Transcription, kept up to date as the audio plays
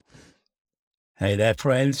Hey there,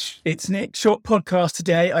 friends. It's Nick. Short podcast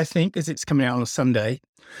today, I think, as it's coming out on a Sunday.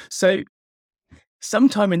 So,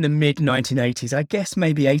 sometime in the mid 1980s, I guess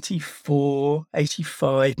maybe 84,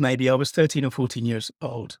 85, maybe I was 13 or 14 years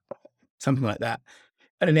old, something like that.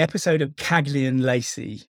 And an episode of Cagney and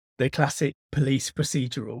Lacey, the classic police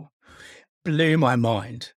procedural, blew my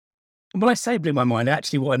mind. And when I say blew my mind,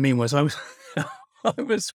 actually, what I mean was I was, I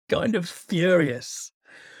was kind of furious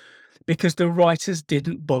because the writers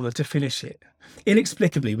didn't bother to finish it.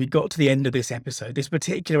 Inexplicably, we got to the end of this episode, this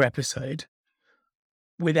particular episode,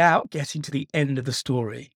 without getting to the end of the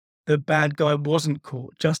story. The bad guy wasn't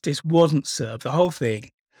caught. Justice wasn't served. The whole thing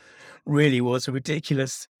really was a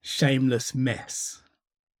ridiculous, shameless mess.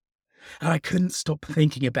 And I couldn't stop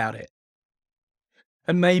thinking about it.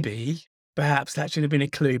 And maybe, perhaps that should have been a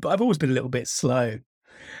clue, but I've always been a little bit slow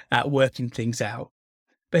at working things out.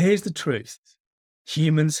 But here's the truth.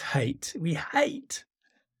 We hate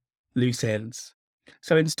loose ends.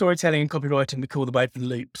 So in storytelling and copywriting, we call them open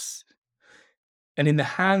loops. And in the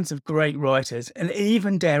hands of great writers, and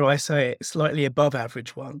even, dare I say it, slightly above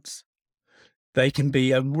average ones, they can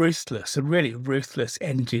be a really ruthless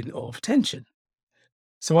engine of tension.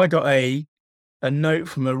 So I got a note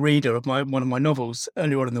from a reader of one of my novels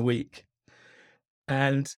earlier on in the week.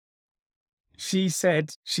 And she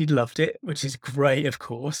said she loved it, which is great, of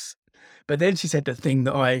course. But then she said the thing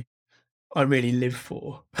that I really live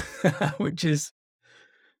for, which is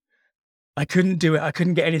I couldn't do it. I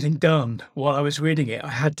couldn't get anything done while I was reading it. I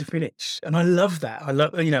had to finish. And I love that. I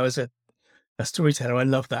love, as a storyteller, I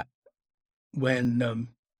love that when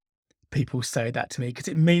people say that to me because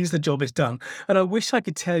it means the job is done. And I wish I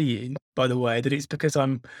could tell you, by the way, that it's because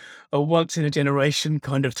I'm a once in a generation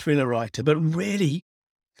kind of thriller writer. But really,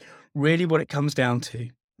 really what it comes down to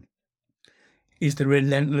is the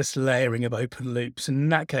relentless layering of open loops. And in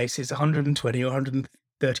that case, it's 120 or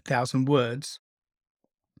 130,000 words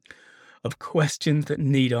of questions that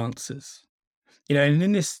need answers. And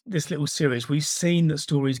in this little series, we've seen that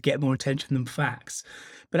stories get more attention than facts,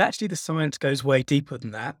 but actually the science goes way deeper than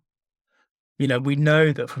that. We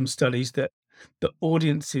know that from studies that the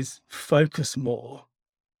audiences focus more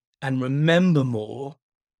and remember more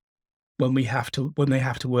when they have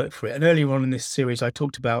to work for it. And earlier on in this series, I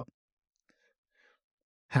talked about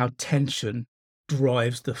how tension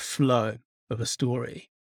drives the flow of a story.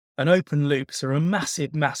 And open loops are a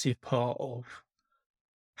massive, massive part of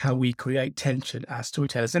how we create tension as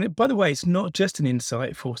storytellers. And by the way, it's not just an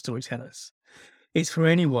insight for storytellers. It's for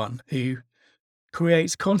anyone who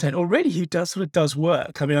creates content or really who does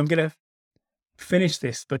work. I mean, I'm going to finish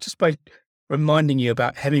this, but just by reminding you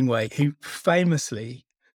about Hemingway, who famously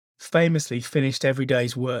finished every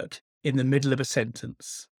day's work in the middle of a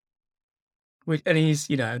sentence. And he's,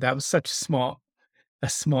 that was such a smart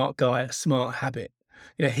guy, a smart habit.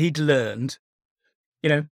 He'd learned,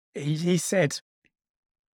 he said,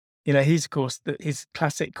 he's, of course, his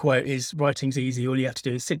classic quote is, writing's easy. All you have to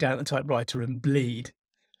do is sit down at the typewriter and bleed,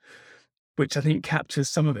 which I think captures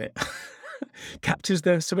some of it, captures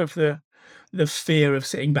the sort of the fear of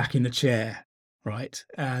sitting back in the chair, right?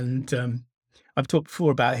 And I've talked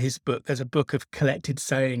before about his book. There's a book of collected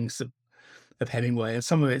sayings of Hemingway, and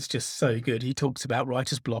some of it's just so good. He talks about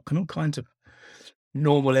writer's block and all kinds of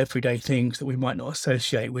normal everyday things that we might not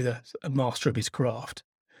associate with a master of his craft.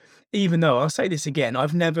 Even though I'll say this again,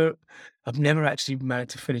 I've never actually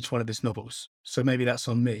managed to finish one of his novels, so maybe that's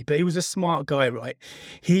on me. But he was a smart guy, right?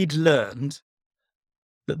 He'd learned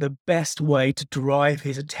that the best way to drive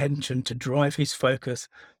his attention, to drive his focus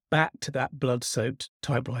back to that blood-soaked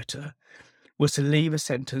typewriter was to leave a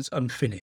sentence unfinished.